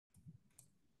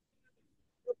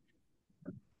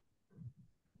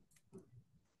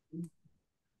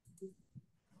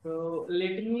So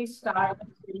let me start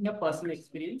sharing a personal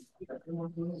experience.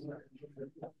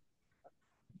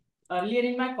 Earlier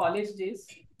in my college days,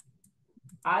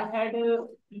 I had a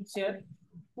teacher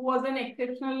who was an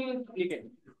exceptional communicator.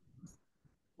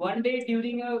 One day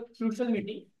during a crucial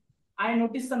meeting, I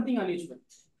noticed something unusual.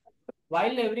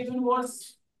 While everyone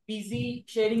was busy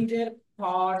sharing their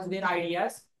thoughts, their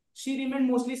ideas, she remained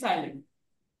mostly silent.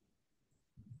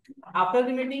 After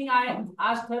the meeting, I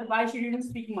asked her why she didn't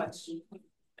speak much.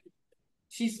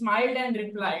 She smiled and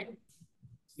replied,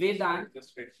 Vedant,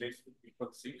 just wait, let people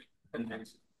sit and then.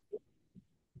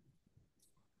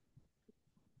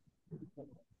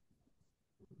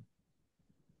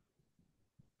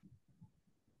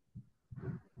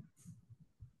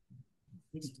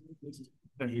 He's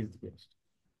the best.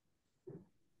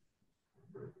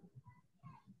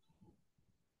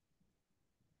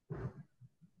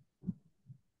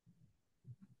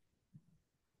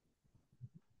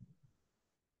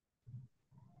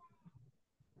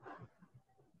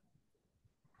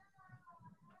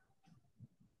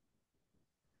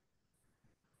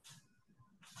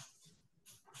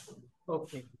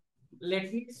 Okay.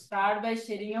 Let me start by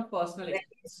sharing a personal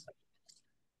experience.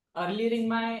 Earlier in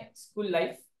my school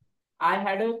life, I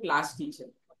had a class teacher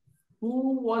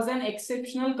who was an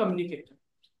exceptional communicator.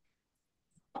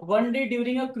 One day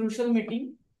during a crucial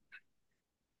meeting,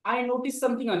 I noticed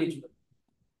something unusual.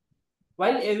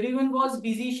 While everyone was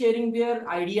busy sharing their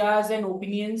ideas and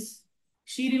opinions,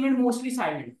 she remained mostly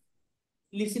silent,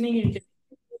 listening intently.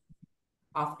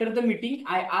 After the meeting,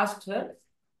 I asked her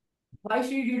why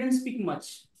she didn't speak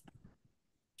much.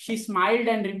 She smiled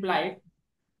and replied,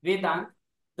 Vedant,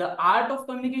 the art of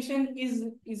communication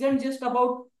isn't just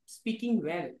about speaking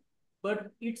well,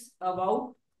 but it's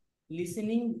about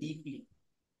listening deeply.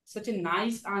 Such a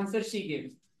nice answer she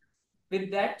gave.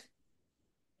 With that,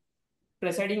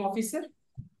 presiding officer,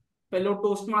 fellow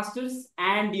Toastmasters,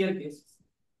 and dear guests,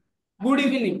 good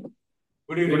evening.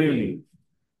 Good evening.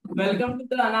 Welcome to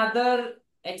the another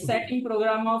exciting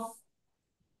program of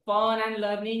fun and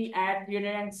learning at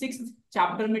 306th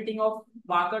chapter meeting of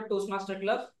Walker Toastmaster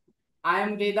Club. I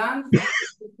am Vedant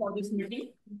for this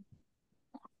meeting.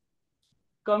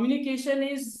 Communication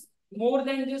is more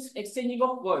than just exchanging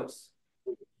of words.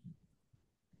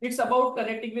 It's about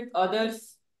connecting with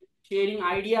others, sharing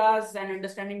ideas, and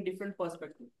understanding different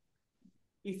perspectives.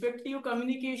 Effective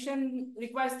communication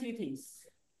requires three things: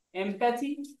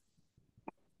 empathy,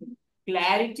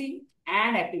 clarity,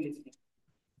 and active listening.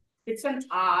 It's an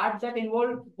art that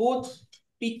involves both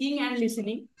speaking and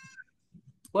listening,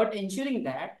 but ensuring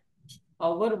that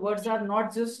our words are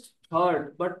not just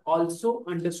heard but also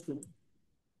understood.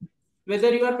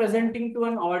 Whether you are presenting to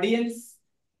an audience,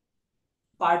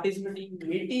 participating in a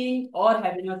meeting, or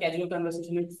having a casual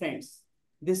conversation with friends,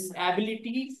 this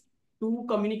ability to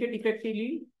communicate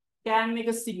effectively can make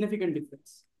a significant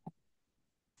difference.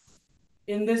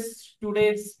 In this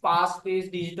today's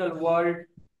fast-paced digital world,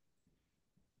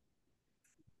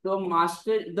 the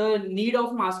need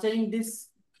of mastering this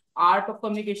art of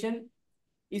communication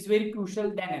is very crucial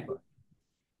than ever.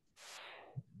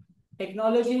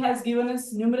 Technology has given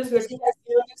us numerous ways,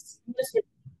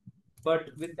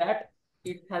 but with that,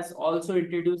 it has also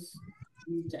introduced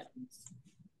new challenges.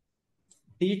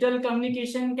 Digital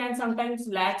communication can sometimes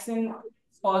lack in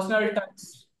personal touch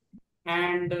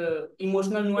and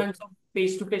emotional nuance of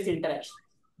face-to-face interaction.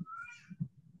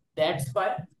 That's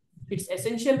why it's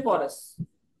essential for us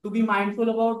to be mindful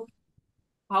about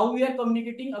how we are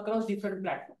communicating across different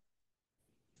platforms.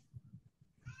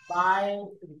 By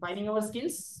refining our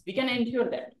skills, we can ensure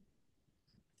that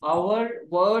our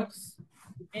words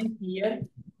remain clear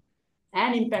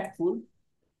and impactful,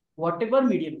 whatever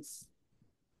medium is.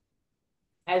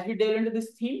 As we delve into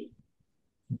this theme,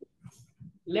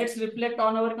 let's reflect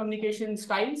on our communication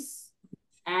styles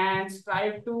and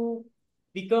strive to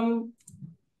become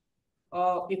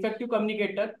effective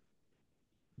communicator.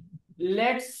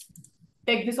 Let's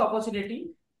take this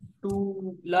opportunity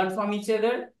to learn from each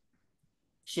other,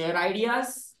 share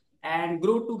ideas, and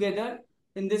grow together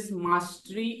in this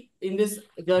in this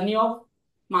journey of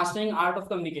mastering art of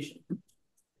communication.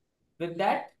 With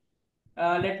that,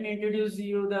 let me introduce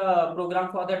you the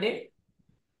program for the day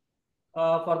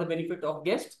for the benefit of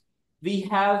guests. We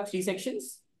have three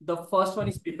sections. The first one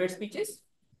is prepared speeches,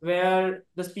 where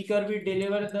the speaker will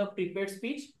deliver the prepared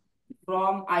speech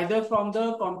from either from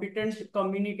the competent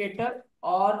communicator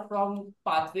or from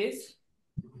pathways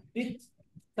with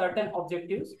certain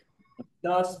objectives.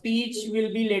 The speech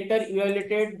will be later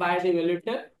evaluated by the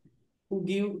evaluator who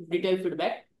give detailed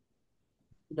feedback.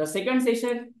 The second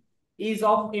session is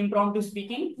of impromptu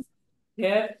speaking.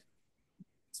 Here,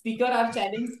 speakers are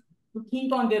challenged to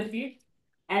think on their feet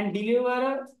and deliver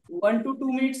a 1 to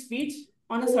 2 minute speech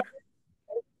on a certain.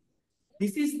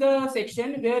 This is the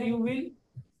section where you will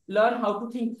learn how to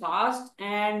think fast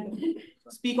and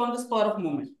speak on the spur of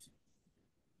moment.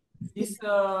 This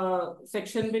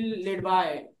section will led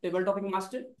by table topic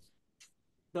master.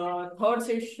 The third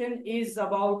session is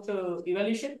about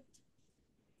evaluation,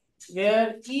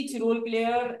 where each role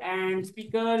player and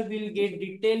speaker will get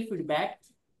detailed feedback.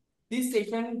 This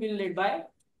session will led by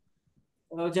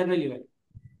general event.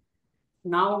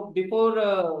 Now,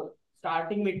 before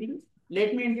starting meeting,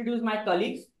 let me introduce my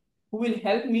colleagues who will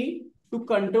help me to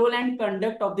control and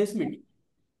conduct of this meeting.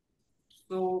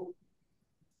 So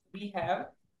we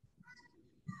have.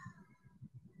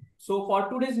 So for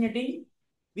today's meeting,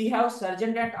 we have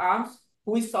Sergeant at Arms,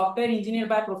 who is software engineer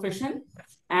by profession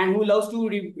and who loves to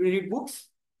read books.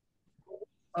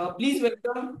 Please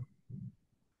welcome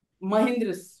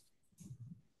Mahendra.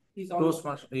 He's on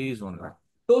Toastmaster, he is on that.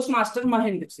 Toastmaster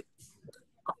Mahendra.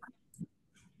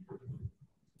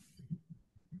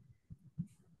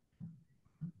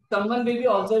 Someone will be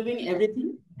observing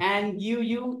everything and give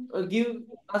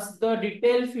us the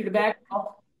detailed feedback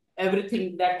of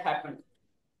everything that happened.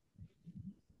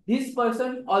 This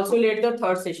person also led the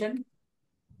third session.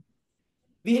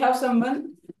 We have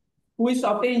someone who is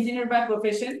software engineer by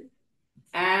profession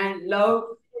and love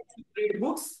to read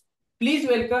books. Please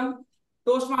welcome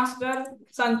Toastmaster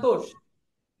Santosh.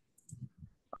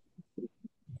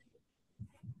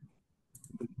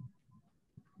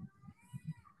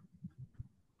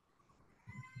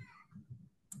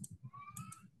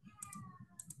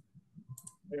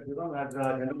 Everyone, as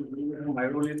my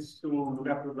role is to look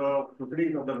after the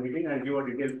proceedings of the meeting and give a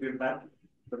detailed feedback.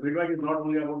 The feedback is not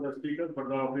only about the speakers, but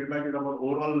the feedback is about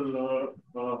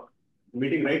overall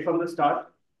meeting right from the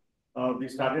start. We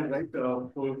started right.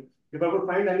 So if I could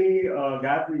find any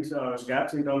gaps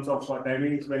in terms of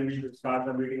timings when we should start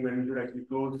the meeting, when we should actually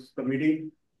close the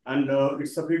meeting, and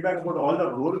it's a feedback about all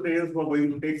the role players who are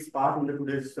going to take part in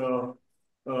today's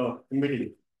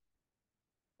meeting.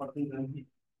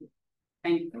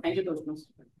 Thank you,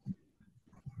 Toastmaster.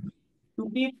 To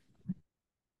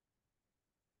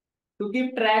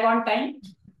keep track on time,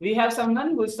 we have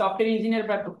someone who is software engineer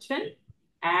by profession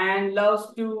and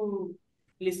loves to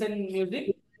listen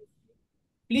music.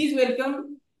 Please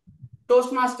welcome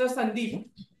Toastmaster Sandeep.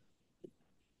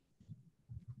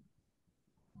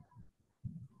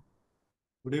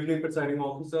 Good evening, presiding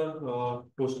officer,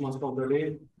 Toastmaster of the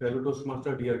day, fellow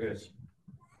Toastmaster, dear guests.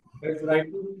 As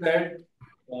rightly said,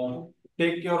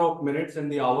 take care of minutes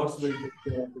and the hours will take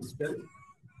care of itself.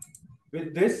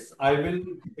 With this, I will,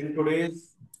 in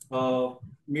today's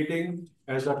meeting,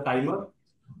 as a timer,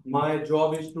 my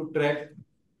job is to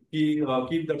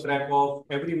keep the track of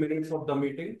every minute of the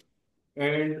meeting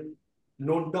and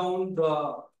note down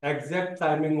the exact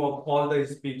timing of all the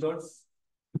speakers,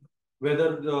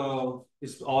 whether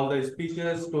all the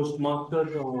speeches,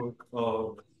 Toastmasters,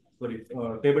 or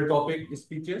table topic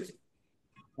speeches,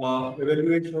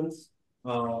 evaluations,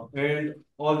 and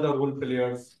all the role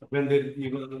players when they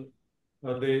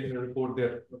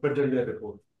present their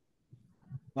report.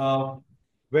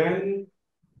 When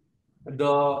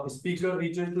the speaker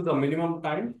reaches to the minimum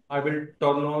time, I will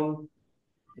turn on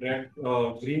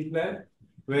green flag.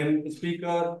 When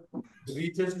speaker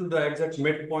reaches to the exact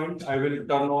midpoint, I will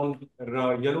turn on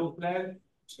yellow flag.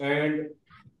 And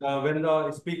when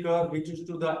the speaker reaches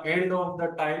to the end of the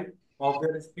time of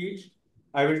their speech,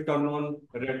 I will turn on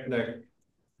red flag.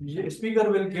 Speaker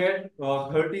will get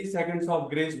 30 seconds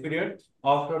of grace period.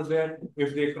 After that,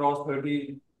 if they cross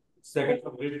 30 seconds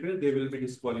of grace period, they will be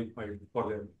disqualified for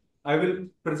them. I will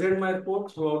present my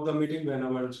report throughout the meeting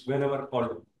whenever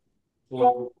called.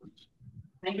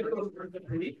 Thank you, Toastmaster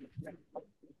Sandeep.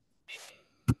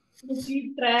 To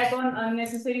keep track on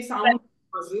unnecessary sound,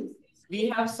 we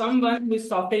have someone who is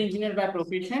software engineer by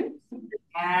profession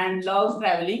and loves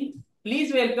traveling.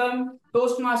 Please welcome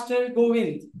Toastmaster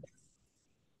Govind.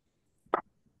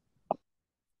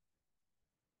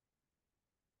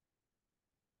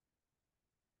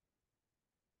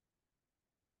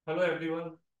 Hello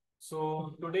everyone.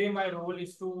 So today my role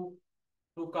is to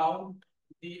count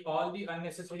all the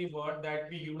unnecessary word that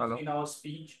we use Hello. in our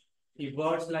speech. The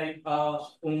words like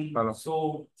Hello.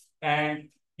 so, and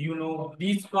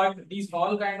these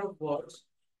all kind of words.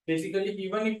 Basically,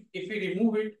 even if we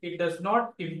remove it, it does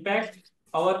not impact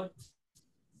our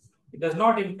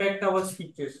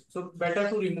speeches. So better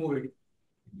to remove it.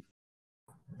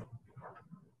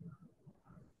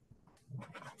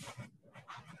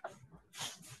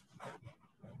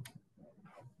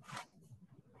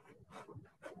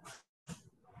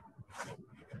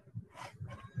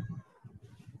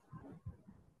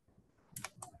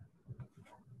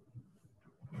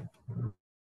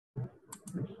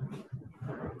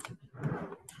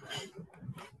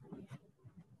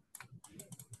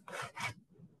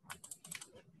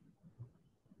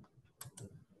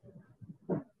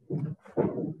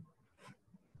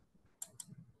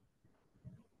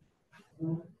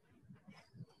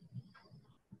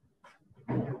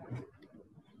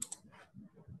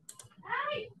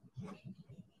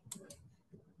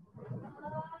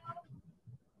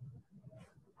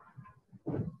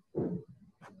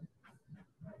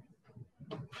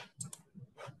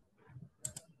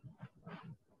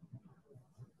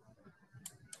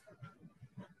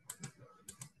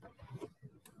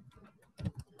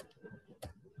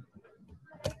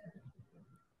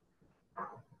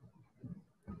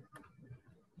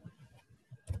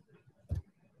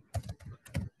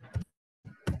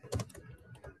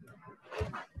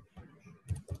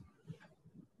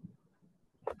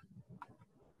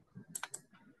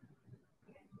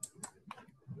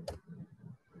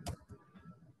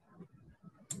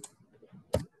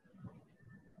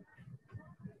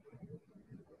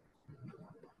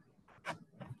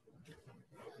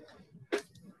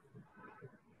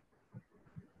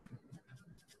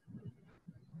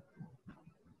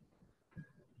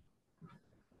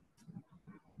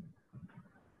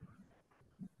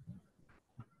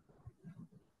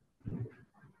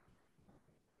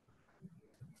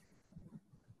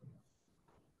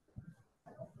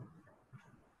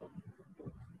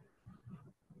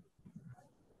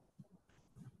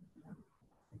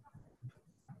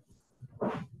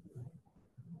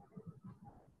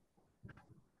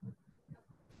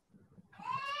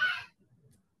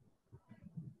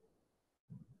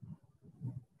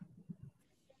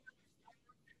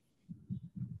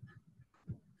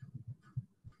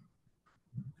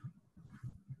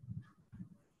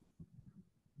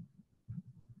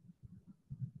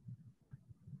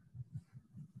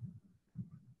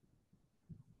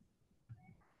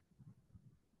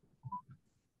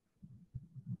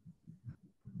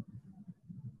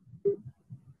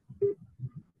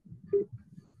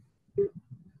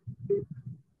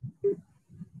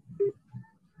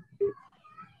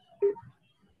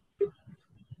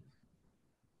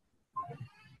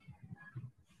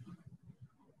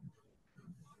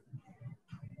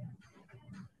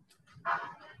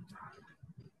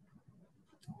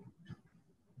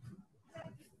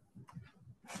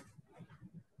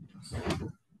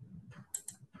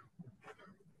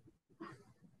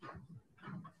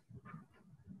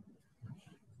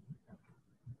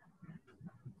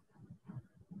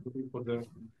 for the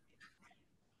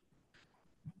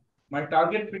My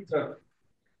target speaker,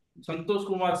 Santosh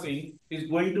Kumar Singh, is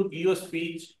going to give a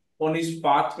speech on his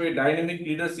Pathway Dynamic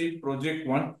Leadership Project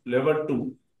 1, Level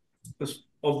 2. The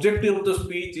objective of the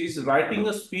speech is writing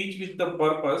a speech with the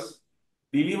purpose,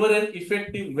 deliver an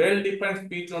effective, well-defined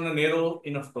speech on a narrow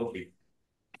enough topic.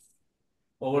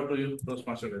 Over to you,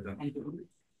 Toastmaster Vedant. Thank you.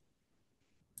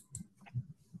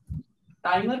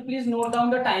 Timer, please note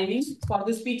down the timing for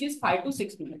the speech is 5 to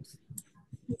 6 minutes.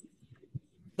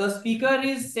 The speaker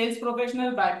is sales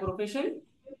professional by profession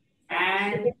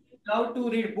and love to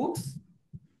read books.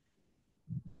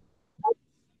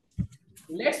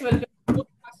 Let's welcome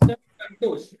Toastmaster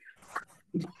Santosh.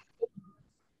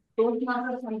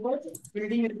 Toastmaster Santosh,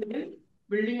 building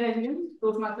resilience,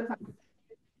 Toastmaster Santosh.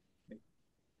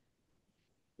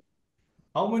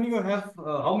 how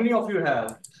many of you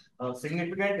have a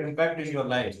significant impact in your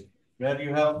life where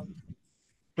you have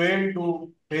failed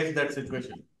to face that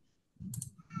situation?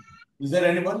 Is there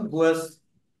anyone who has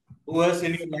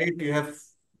in your life you have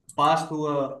passed through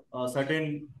a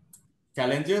certain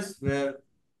challenges where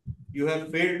you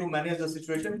have failed to manage the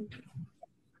situation?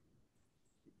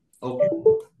 Okay.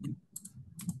 So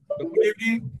good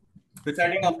evening,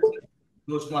 presiding officer,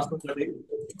 Toastmaster Pradeep.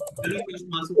 Hello,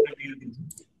 Toastmaster Pradeep.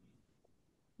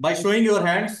 By showing your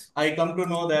hands, I come to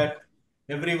know that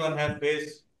everyone has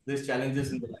faced these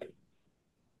challenges in the life.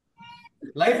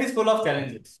 Life is full of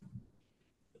challenges,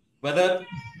 whether it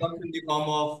comes in the form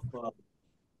of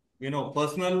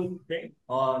personal thing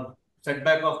or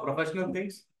setback of professional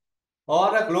things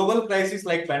or a global crisis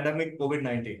like pandemic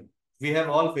COVID-19. We have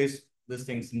all faced these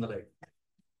things in the life.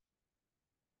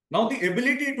 Now, the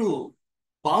ability to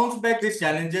bounce back these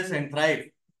challenges and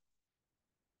thrive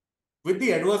with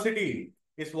the adversity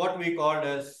is what we call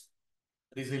as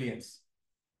resilience.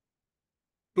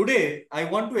 Today, I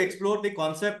want to explore the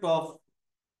concept of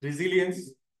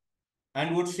resilience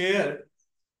and would share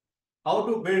how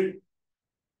to build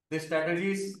the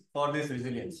strategies for this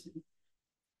resilience.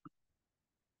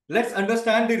 Let's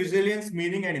understand the resilience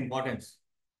meaning and importance.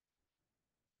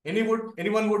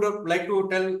 Anyone would like to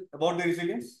tell about the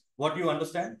resilience? What you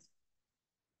understand?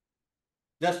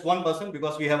 Just one person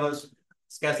because we have a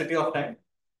scarcity of time.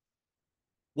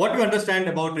 What you understand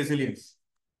about resilience?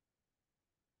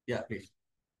 Yeah, please.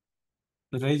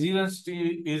 The resilience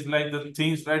is like the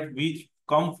things right which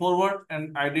come forward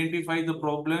and identify the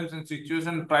problems and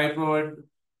situation, try to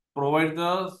provide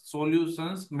the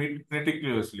solutions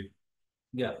meticulously.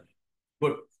 Yeah,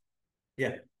 good.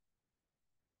 Yeah.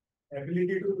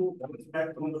 Ability to bounce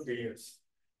back from the failures.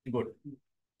 Good.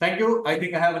 Thank you. I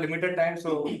think I have a limited time,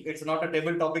 so it's not a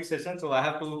table topic session, so I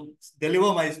have to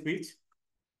deliver my speech.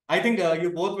 I think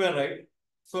you both were right.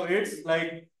 So it's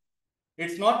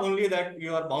not only that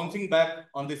you are bouncing back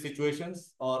on the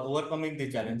situations or overcoming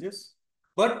the challenges,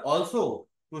 but also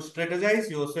to strategize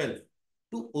yourself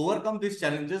to overcome these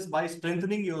challenges by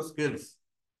strengthening your skills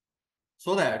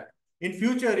so that in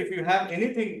future, if you have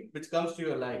anything which comes to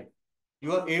your life,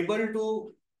 you are able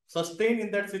to sustain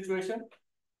in that situation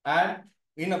and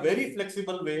in a very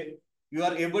flexible way, you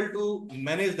are able to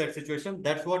manage that situation.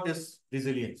 That's what is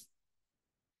resilience.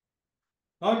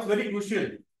 Now it's very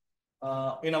crucial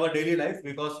in our daily life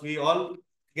because we all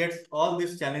get all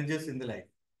these challenges in the life.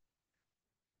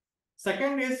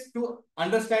 Second is to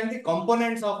understand the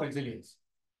components of resilience.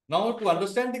 Now, to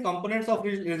understand the components of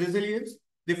resilience,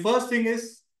 the first thing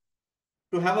is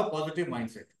to have a positive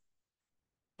mindset.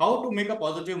 How to make a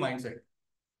positive mindset?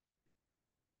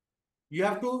 You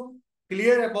have to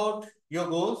clear about your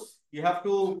goals. You have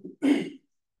to,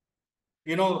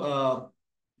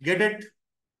 get it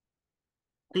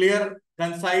clear,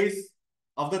 concise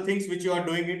of the things which you are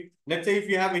doing it. Let's say if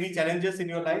you have any challenges in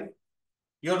your life,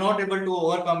 you're not able to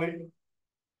overcome it.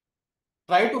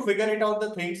 Try to figure it out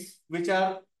the things which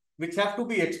have to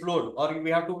be explored or we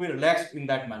have to be relaxed in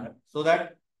that manner so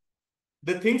that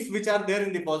the things which are there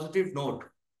in the positive note,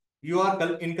 you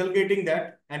are inculcating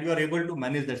that and you are able to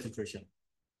manage that situation.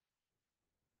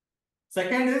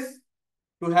 Second is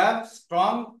to have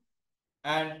strong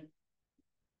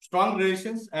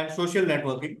relations and social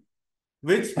networking,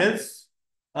 which helps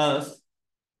us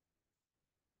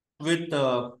with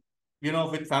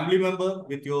with family member,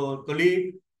 with your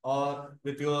colleague, or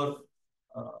with your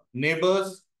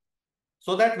neighbors,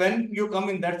 so that when you come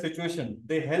in that situation,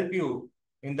 they help you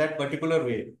in that particular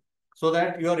way, so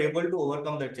that you are able to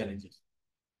overcome that challenges.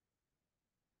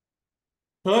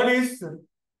 Third is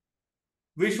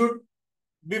we should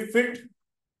be fit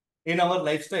in our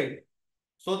lifestyle,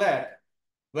 so that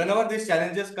whenever these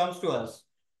challenges comes to us,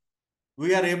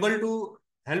 we are able to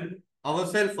help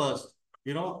ourselves first,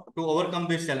 to overcome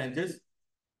these challenges.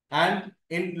 And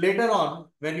in later on,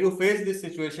 when you face these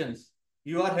situations,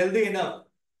 you are healthy enough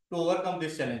to overcome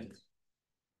these challenges.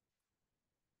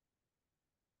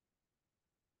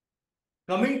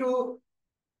 Coming to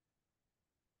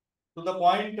the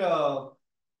point,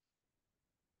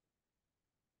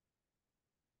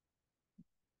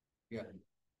 yeah.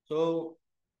 So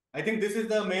I think this is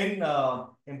the main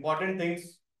important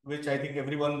things which I think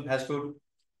everyone has to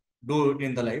do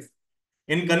in the life.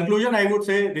 In conclusion, I would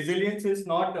say resilience is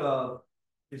not the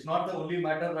only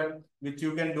matter that which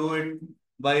you can do it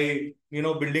by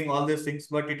building all these things,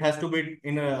 but it has to be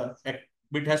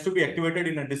activated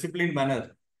in a disciplined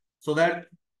manner, so that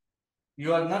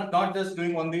you are not just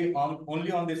doing only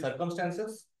on the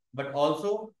circumstances, but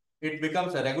also it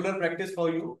becomes a regular practice for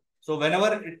you. So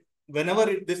whenever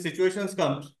this situations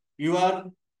comes, you are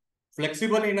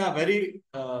flexible in a very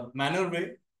manner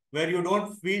way, where you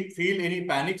don't feel any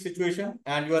panic situation,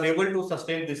 and you are able to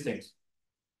sustain these things.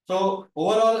 So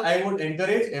overall, I would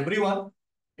encourage everyone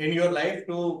in your life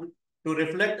to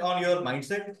reflect on your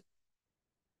mindset,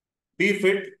 be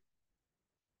fit,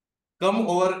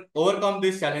 overcome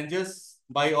these challenges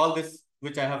by all this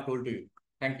which I have told to you.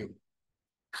 Thank you.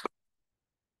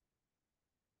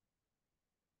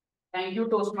 Thank you,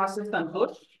 Toastmasters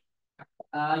Santosh.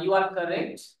 You are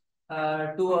correct.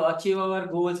 To achieve our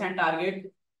goals and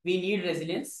target, we need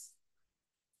resilience.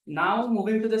 Now,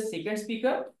 moving to the second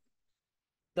speaker.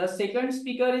 The second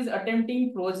speaker is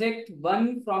attempting project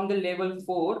 1 from the level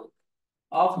 4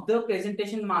 of the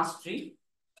presentation mastery.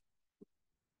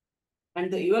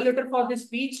 And the evaluator for this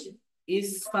speech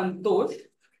is Santosh.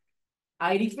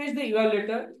 I request the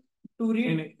evaluator to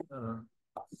read.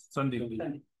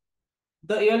 Sandeep.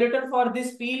 The evaluator for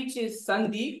this speech is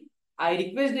Sandeep. I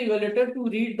request the evaluator to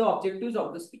read the objectives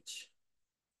of the speech.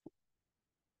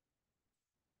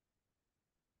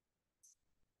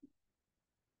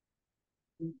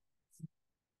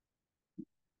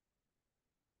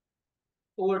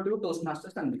 Over to Toastmaster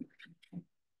Sandeep.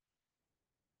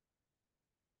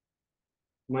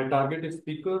 My target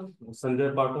speaker,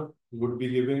 Sanjay Pathak, would be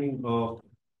giving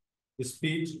a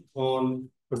speech on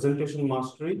presentation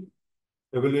mastery,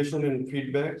 evaluation and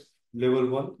feedback, level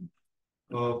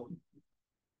 1.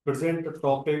 Present a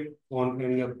topic on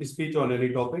any speech on any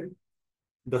topic.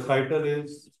 The title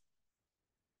is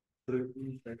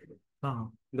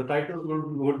the title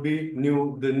would be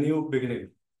the new beginning.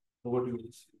 Over to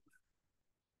you.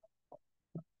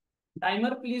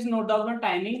 Timer, please note down the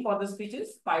timing for the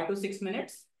speeches, 5 to 6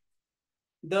 minutes.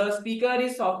 The speaker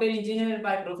is software engineer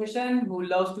by profession who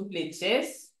loves to play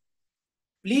chess.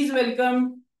 Please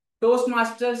welcome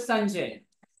Toastmaster Sanjay.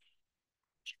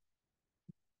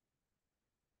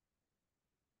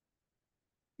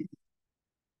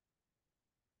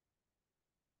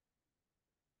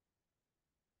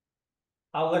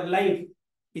 Our life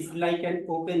is like an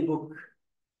open book.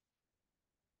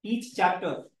 Each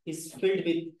chapter is filled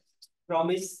with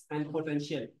promise and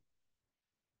potential.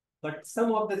 But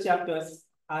some of the chapters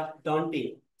are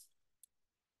daunting.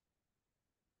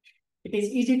 It is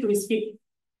easy to skip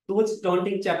those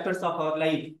daunting chapters of our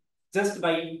life just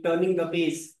by turning the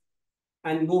page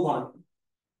and move on.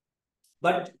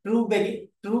 But true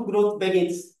growth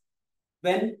begins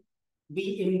when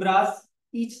we embrace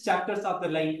each chapter of the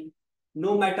life,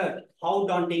 no matter how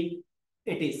daunting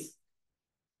it is.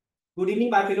 Good evening,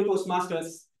 my fellow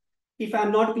Toastmasters. If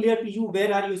I'm not clear to you,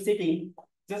 where are you sitting?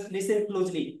 Just listen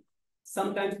closely.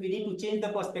 Sometimes we need to change the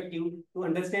perspective to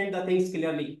understand the things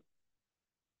clearly.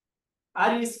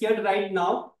 Are you scared right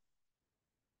now?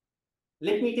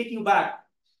 Let me take you back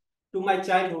to my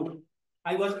childhood.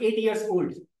 I was 8 years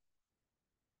old,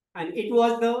 and it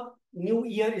was the New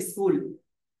Year school.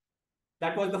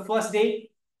 That was the first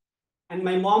day, and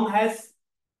my mom has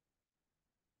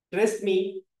dressed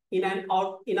me in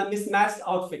a mismatched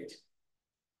outfit.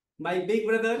 My big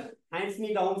brother hands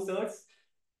me down shirts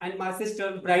and my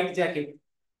sister bright jacket.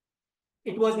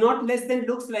 It was not less than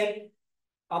looks like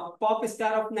a pop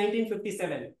star of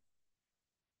 1957.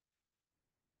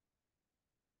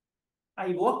 I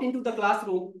walked into the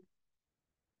classroom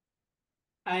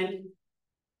and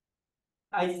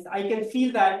I can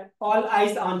feel that all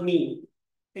eyes on me.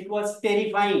 It was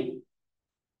terrifying.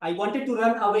 I wanted to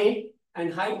run away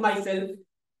and hide myself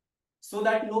so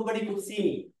that nobody could see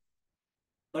me.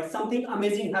 But something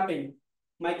amazing happened.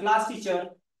 My class teacher,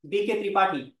 B.K.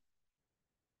 Tripathi,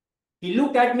 he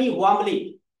looked at me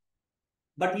warmly,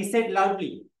 but he said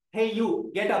loudly, "Hey, you,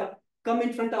 get up, come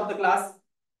in front of the class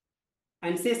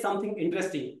and say something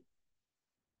interesting."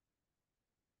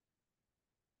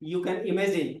 You can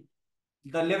imagine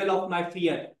the level of my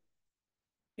fear.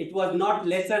 It was not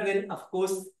lesser than, of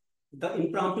course, the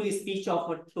impromptu speech of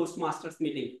a Toastmasters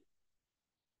meeting.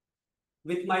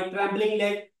 With my trembling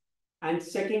leg and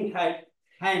shaking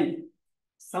hand,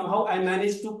 somehow I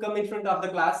managed to come in front of the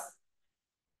class.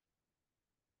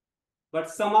 But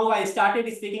somehow I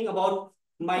started speaking about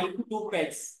my two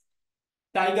pets,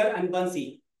 Tiger and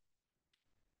Bunsy.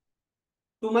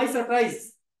 To my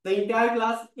surprise, the entire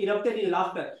class erupted in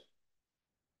laughter.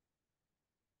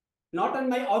 Not on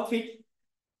my outfit,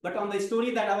 but on the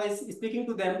story that I was speaking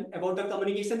to them about the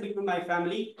communication between my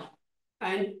family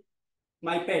and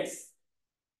my pets.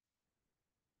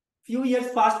 Few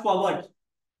years fast forward,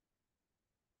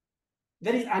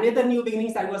 there is another new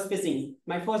beginnings I was facing,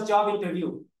 my first job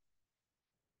interview.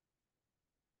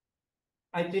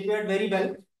 I prepared very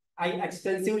well. I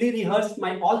extensively rehearsed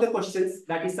all the questions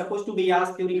that is supposed to be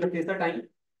asked during the fresher time.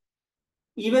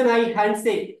 Even I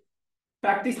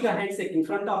practiced the handshake in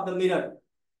front of the mirror.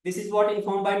 This is what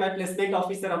informed by my placement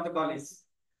officer of the college.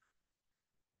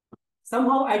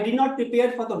 Somehow I did not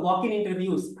prepare for the walk-in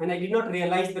interviews and I did not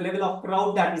realize the level of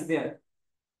crowd that is there.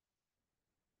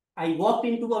 I walked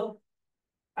into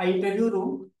an interview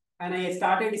room and I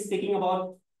started speaking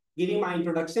about giving my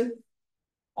introduction,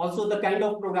 also the kind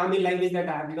of programming language that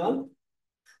I have learned,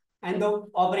 and the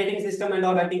operating system and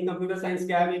all. I think computer science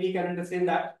guy maybe can understand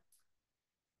that.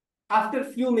 After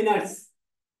few minutes,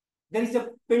 there is a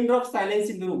pin drop silence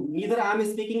in the room. Neither I am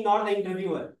speaking nor the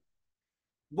interviewer.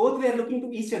 Both were looking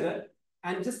to each other,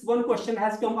 and just one question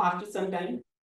has come after some time.